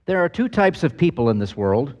There are two types of people in this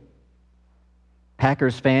world: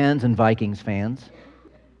 Packers fans and Vikings fans.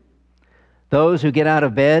 Those who get out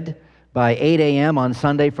of bed by 8 a.m. on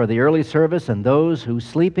Sunday for the early service, and those who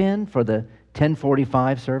sleep in for the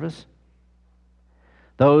 10:45 service.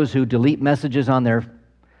 Those who delete messages on their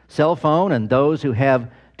cell phone, and those who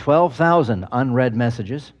have 12,000 unread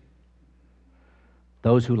messages.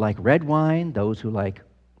 Those who like red wine, those who like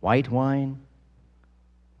white wine.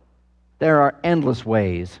 There are endless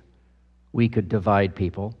ways we could divide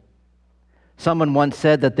people. Someone once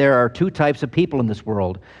said that there are two types of people in this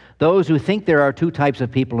world: those who think there are two types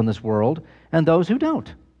of people in this world, and those who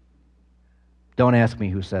don't. Don't ask me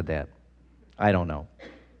who said that. I don't know.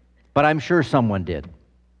 But I'm sure someone did.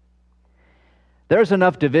 There's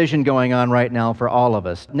enough division going on right now for all of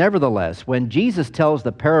us. Nevertheless, when Jesus tells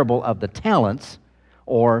the parable of the talents,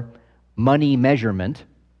 or money measurement,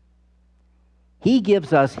 he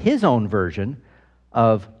gives us his own version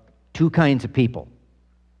of two kinds of people.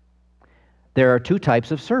 There are two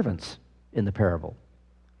types of servants in the parable: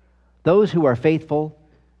 those who are faithful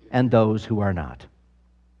and those who are not.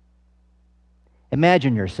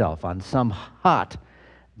 Imagine yourself on some hot,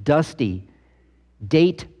 dusty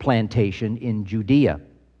date plantation in Judea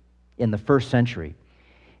in the 1st century.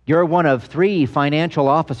 You're one of 3 financial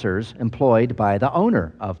officers employed by the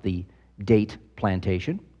owner of the date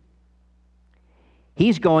plantation.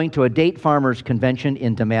 He's going to a date farmers convention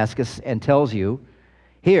in Damascus and tells you,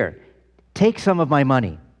 "Here, take some of my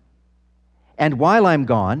money, and while I'm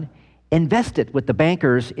gone, invest it with the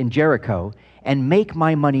bankers in Jericho and make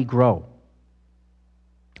my money grow."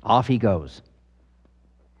 Off he goes.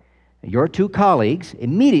 Your 2 colleagues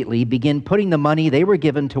immediately begin putting the money they were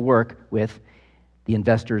given to work with the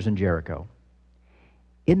investors in Jericho.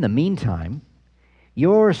 In the meantime,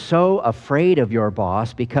 you're so afraid of your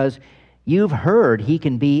boss because you've heard he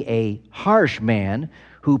can be a harsh man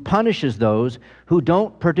who punishes those who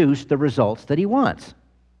don't produce the results that he wants.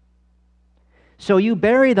 So you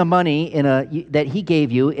bury the money that he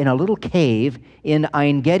gave you in a little cave in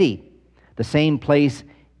Ein Gedi, the same place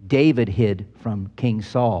David hid from King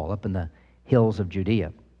Saul up in the hills of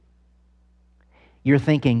Judea. You're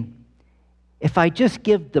thinking, if I just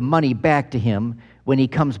give the money back to him when he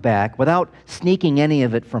comes back without sneaking any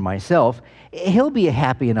of it for myself, he'll be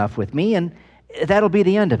happy enough with me, and that'll be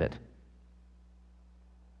the end of it.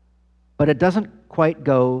 But it doesn't quite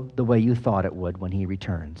go the way you thought it would when he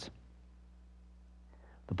returns.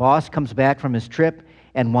 The boss comes back from his trip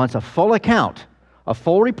and wants a full account, a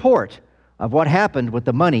full report of what happened with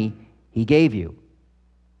the money he gave you.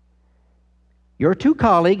 Your 2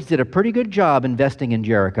 colleagues did a pretty good job investing in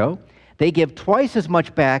Jericho. They give twice as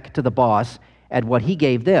much back to the boss as what he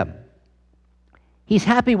gave them. He's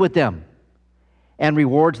happy with them and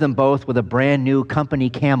rewards them both with a brand new company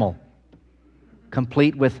camel,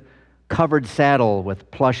 complete with covered saddle with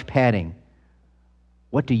plush padding.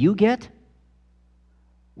 What do you get?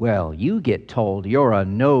 Well, you get told you're a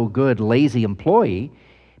no-good, lazy employee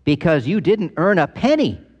because you didn't earn a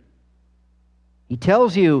penny. He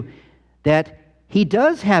tells you that he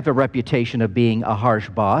does have a reputation of being a harsh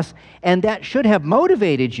boss, and that should have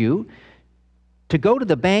motivated you to go to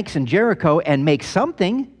the banks in Jericho and make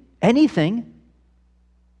something, anything.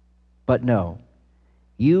 But no,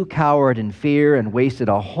 you cowered in fear and wasted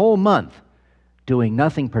a whole month doing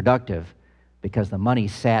nothing productive because the money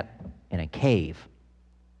sat in a cave.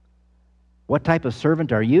 What type of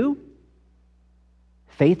servant are you?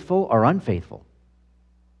 Faithful or unfaithful?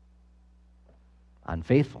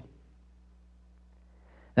 Unfaithful.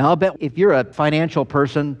 Now, I'll bet if you're a financial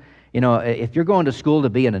person, if you're going to school to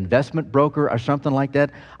be an investment broker or something like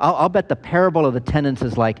that, I'll bet the parable of the tenants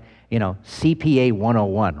is like, CPA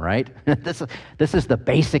 101, right? This is the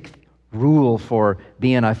basic rule for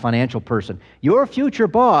being a financial person. Your future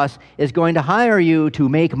boss is going to hire you to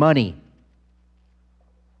make money,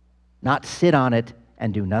 not sit on it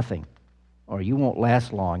and do nothing, or you won't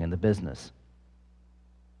last long in the business.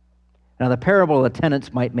 Now, the parable of the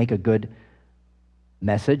tenants might make a good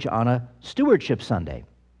message on a stewardship Sunday,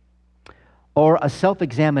 or a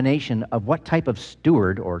self-examination of what type of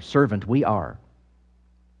steward or servant we are.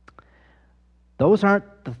 Those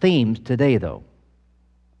aren't the themes today, though.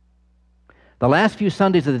 The last few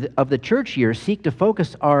Sundays of the church year seek to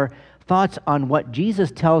focus our thoughts on what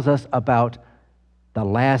Jesus tells us about the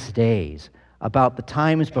last days, about the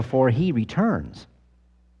times before he returns.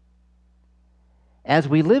 As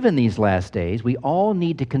we live in these last days, we all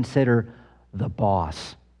need to consider the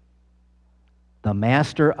boss, the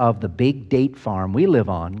master of the big date farm we live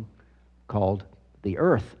on called the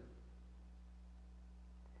earth.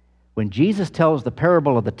 When Jesus tells the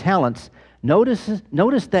parable of the talents, notice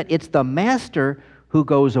that it's the master who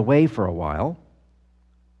goes away for a while.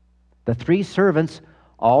 The three servants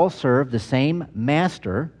all serve the same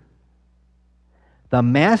master. The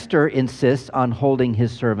master insists on holding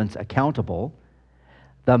his servants accountable.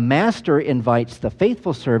 The master invites the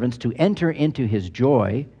faithful servants to enter into his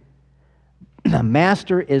joy. The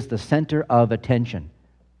master is the center of attention,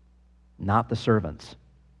 not the servants.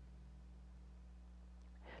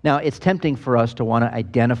 Now, it's tempting for us to want to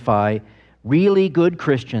identify really good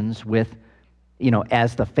Christians with,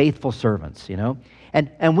 as the faithful servants,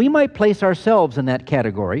 And we might place ourselves in that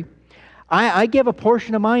category. I give a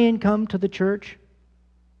portion of my income to the church.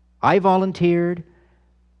 I volunteered.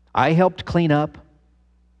 I helped clean up.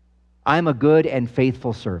 I'm a good and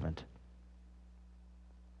faithful servant.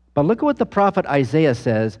 But look at what the prophet Isaiah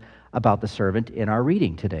says about the servant in our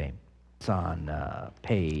reading today. It's on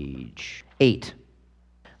page 8.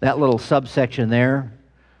 That little subsection there,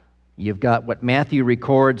 you've got what Matthew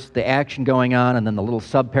records, the action going on, and then the little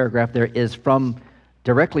subparagraph there is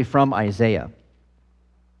directly from Isaiah.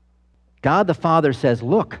 God the Father says,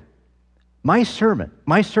 "Look, my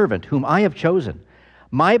servant whom I have chosen,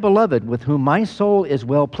 my beloved with whom my soul is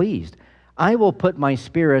well pleased. I will put my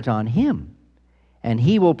spirit on him, and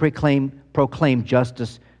he will proclaim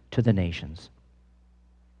justice to the nations."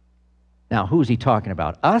 Now, who's he talking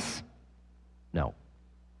about? Us? No.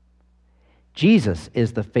 Jesus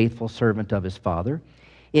is the faithful servant of his Father.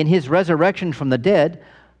 In his resurrection from the dead,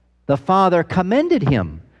 the Father commended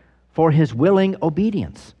him for his willing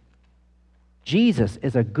obedience. Jesus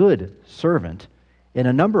is a good servant in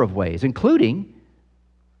a number of ways, including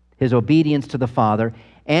his obedience to the Father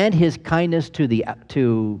and his kindness to the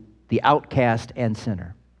outcast and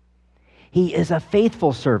sinner. He is a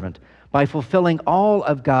faithful servant by fulfilling all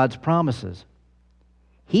of God's promises.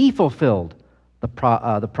 He fulfilled the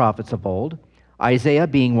prophets of old, Isaiah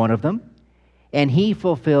being one of them, and he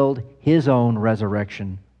fulfilled his own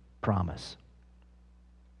resurrection promise.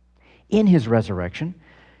 In his resurrection,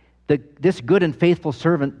 this good and faithful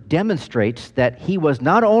servant demonstrates that he was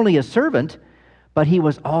not only a servant, but he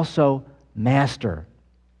was also master.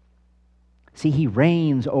 See, he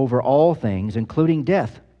reigns over all things, including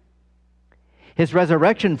death. His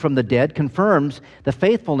resurrection from the dead confirms the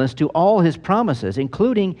faithfulness to all his promises,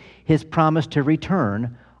 including his promise to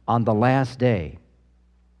return on the last day.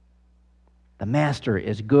 The Master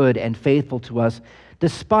is good and faithful to us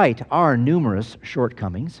despite our numerous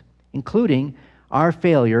shortcomings, including our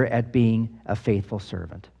failure at being a faithful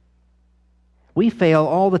servant. We fail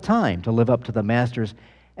all the time to live up to the Master's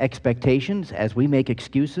expectations as we make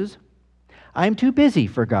excuses. I'm too busy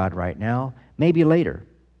for God right now, maybe later.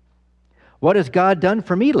 What has God done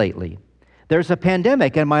for me lately? There's a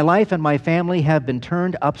pandemic and my life and my family have been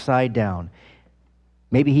turned upside down.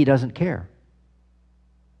 Maybe he doesn't care.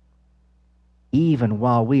 Even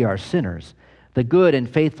while we are sinners, the good and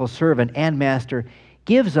faithful servant and master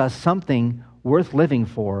gives us something worth living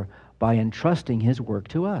for by entrusting his work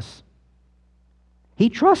to us. He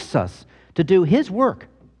trusts us to do his work.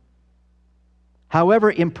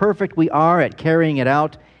 However imperfect we are at carrying it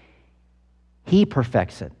out, he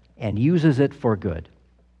perfects it and uses it for good.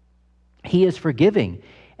 He is forgiving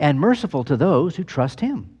and merciful to those who trust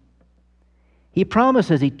him. He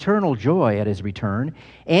promises eternal joy at his return,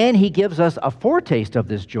 and he gives us a foretaste of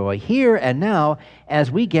this joy here and now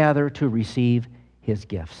as we gather to receive his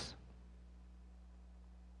gifts.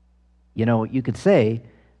 You could say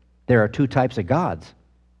there are two types of gods.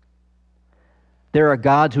 There are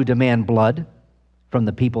gods who demand blood from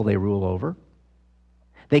the people they rule over.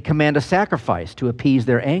 They command a sacrifice to appease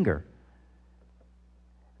their anger.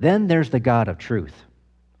 Then there's the God of truth,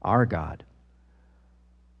 our God,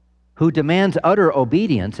 who demands utter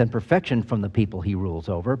obedience and perfection from the people he rules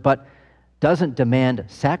over, but doesn't demand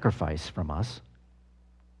sacrifice from us.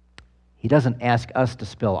 He doesn't ask us to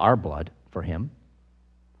spill our blood for him.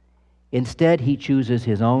 Instead, he chooses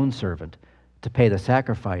his own servant to pay the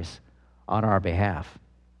sacrifice on our behalf.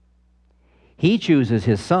 He chooses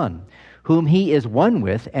his Son, whom he is one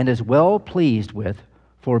with and is well pleased with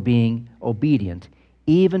for being obedient,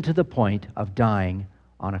 even to the point of dying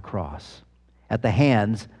on a cross at the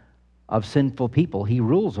hands of sinful people he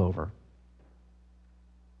rules over.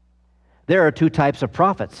 There are two types of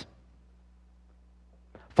prophets: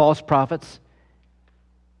 false prophets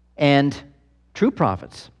and true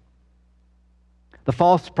prophets. The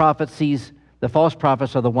false prophets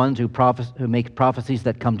are the ones who make prophecies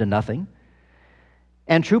that come to nothing.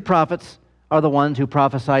 And true prophets are the ones who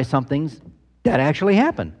prophesy something that actually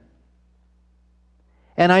happen.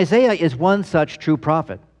 And Isaiah is one such true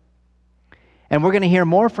prophet. And we're going to hear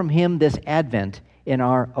more from him this Advent in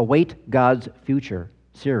our Await God's Future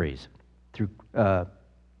series,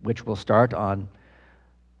 which will start on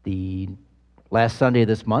last Sunday of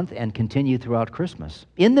this month and continue throughout Christmas.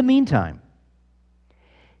 In the meantime,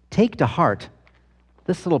 take to heart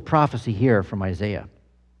this little prophecy here from Isaiah,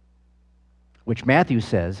 which Matthew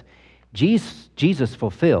says Jesus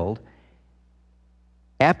fulfilled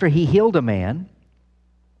after he healed a man,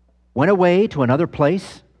 went away to another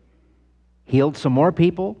place, healed some more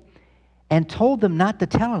people, and told them not to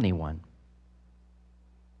tell anyone.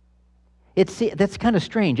 That's kind of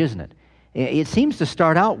strange, isn't it? It seems to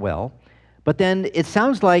start out well, but then it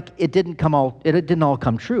sounds like it didn't all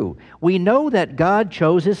come true. We know that God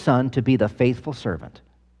chose his Son to be the faithful servant.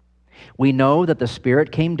 We know that the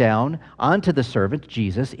Spirit came down onto the servant,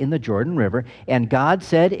 Jesus, in the Jordan River, and God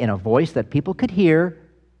said in a voice that people could hear,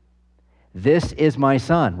 "This is my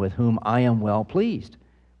Son, with whom I am well pleased."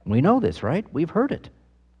 We know this, right? We've heard it.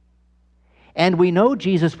 And we know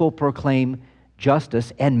Jesus will proclaim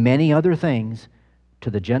justice and many other things to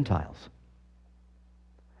the Gentiles.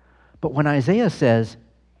 But when Isaiah says,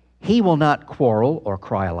 he will not quarrel or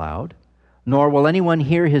cry aloud, nor will anyone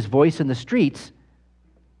hear his voice in the streets,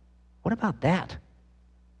 what about that?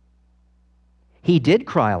 He did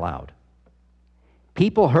cry aloud.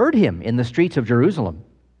 People heard him in the streets of Jerusalem.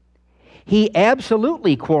 He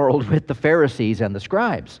absolutely quarreled with the Pharisees and the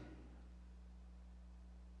scribes.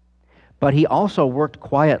 But he also worked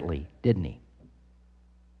quietly, didn't he?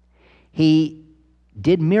 He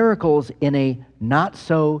did miracles in a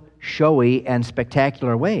not-so-showy and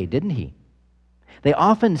spectacular way, didn't he? They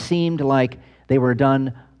often seemed like they were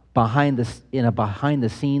done in a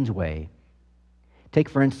behind-the-scenes way. Take,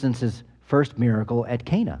 for instance, his first miracle at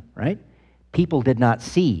Cana, right? People did not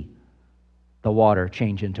see the water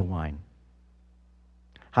change into wine.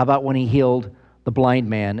 How about when he healed the blind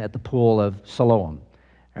man at the pool of Siloam,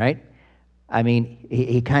 right? I mean,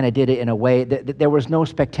 he kind of did it in a way that there was no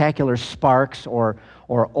spectacular sparks or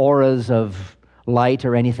auras of light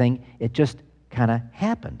or anything. It just kind of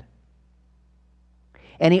happened.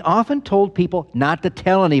 And he often told people not to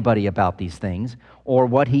tell anybody about these things or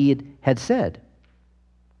what he had said.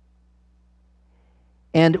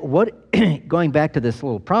 And going back to this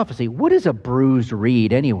little prophecy, what is a bruised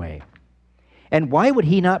reed anyway? And why would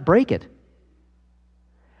he not break it?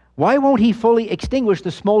 Why won't he fully extinguish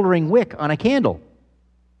the smoldering wick on a candle?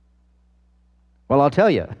 Well, I'll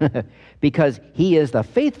tell you, because he is the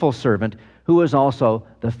faithful servant who is also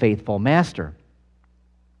the faithful master.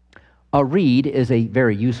 A reed is a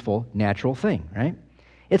very useful natural thing, right?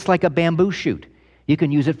 It's like a bamboo shoot. You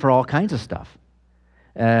can use it for all kinds of stuff.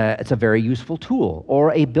 It's a very useful tool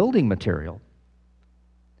or a building material.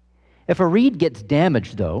 If a reed gets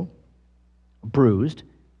damaged, though, bruised,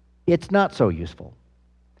 it's not so useful,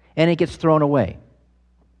 and it gets thrown away.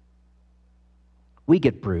 We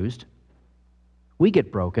get bruised. We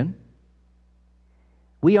get broken.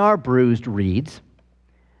 We are bruised reeds.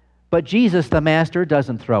 But Jesus, the Master,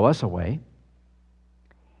 doesn't throw us away.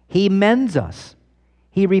 He mends us.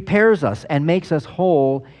 He repairs us and makes us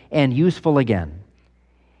whole and useful again.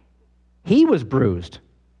 He was bruised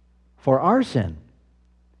for our sin.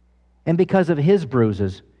 And because of his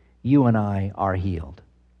bruises, you and I are healed.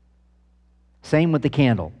 Same with the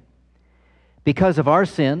candle. Because of our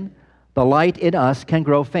sin, the light in us can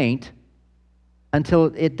grow faint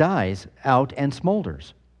until it dies out and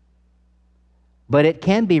smolders. But it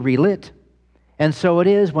can be relit, and so it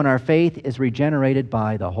is when our faith is regenerated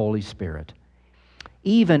by the Holy Spirit.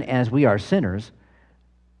 Even as we are sinners,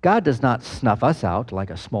 God does not snuff us out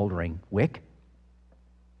like a smoldering wick.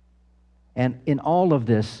 And in all of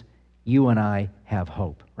this, you and I have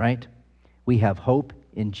hope, right? We have hope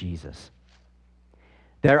in Jesus.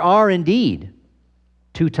 There are indeed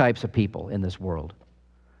two types of people in this world: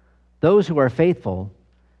 those who are faithful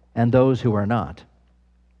and those who are not.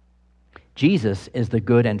 Jesus is the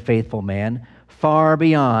good and faithful man, far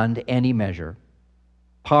beyond any measure.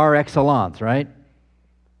 Par excellence, right?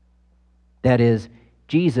 That is,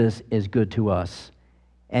 Jesus is good to us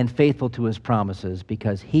and faithful to his promises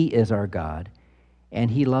because he is our God and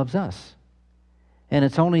he loves us. And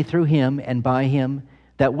it's only through him and by him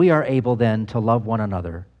that we are able then to love one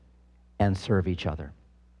another and serve each other.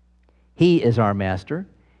 He is our master,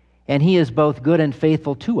 and he is both good and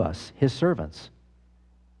faithful to us, his servants.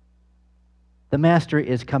 The Master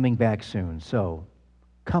is coming back soon, so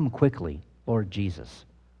come quickly, Lord Jesus.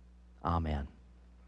 Amen.